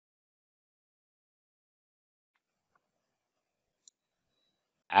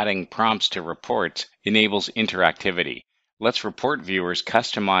Adding prompts to reports enables interactivity, lets report viewers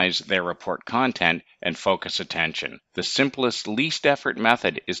customize their report content and focus attention. The simplest, least effort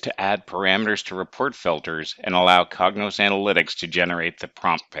method is to add parameters to report filters and allow Cognos Analytics to generate the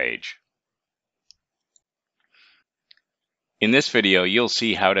prompt page. In this video, you'll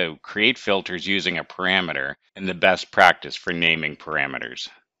see how to create filters using a parameter and the best practice for naming parameters.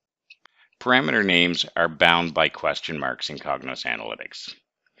 Parameter names are bound by question marks in Cognos Analytics.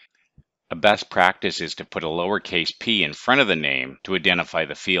 A best practice is to put a lowercase p in front of the name to identify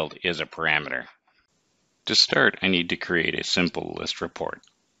the field is a parameter. To start, I need to create a simple list report.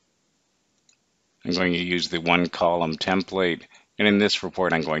 I'm going to use the one column template, and in this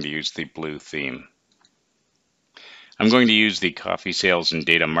report I'm going to use the blue theme. I'm going to use the coffee sales and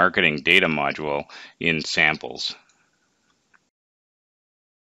data marketing data module in samples.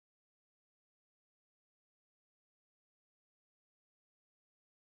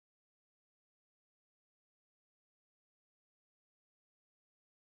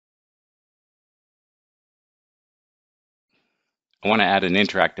 I want to add an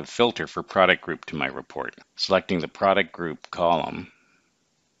interactive filter for product group to my report. Selecting the product group column,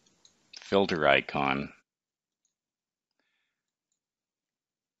 filter icon,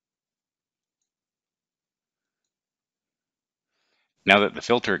 now that the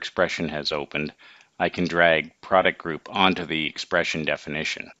filter expression has opened, I can drag product group onto the expression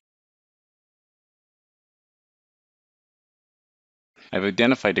definition. I've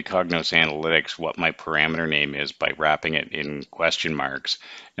identified to Cognos Analytics what my parameter name is by wrapping it in question marks,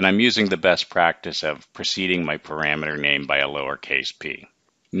 and I'm using the best practice of preceding my parameter name by a lowercase p.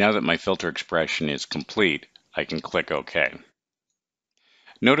 Now that my filter expression is complete, I can click OK.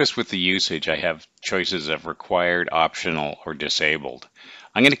 Notice with the usage I have choices of required, optional, or disabled.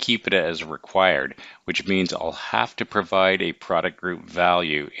 I'm going to keep it as required, which means I'll have to provide a product group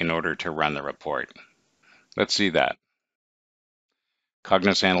value in order to run the report. Let's see that.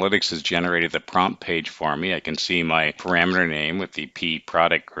 Cognos Analytics has generated the prompt page for me. I can see my parameter name with the P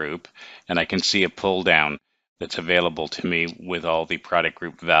product group, and I can see a pull down that's available to me with all the product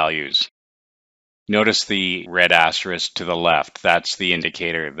group values. Notice the red asterisk to the left. That's the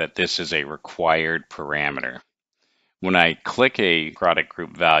indicator that this is a required parameter. When I click a product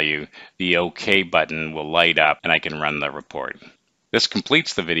group value, the OK button will light up and I can run the report. This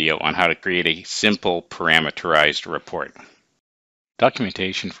completes the video on how to create a simple parameterized report.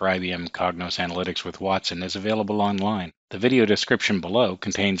 Documentation for IBM Cognos Analytics with Watson is available online. The video description below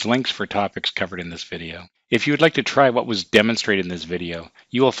contains links for topics covered in this video. If you would like to try what was demonstrated in this video,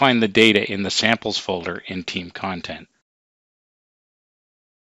 you will find the data in the samples folder in Team Content.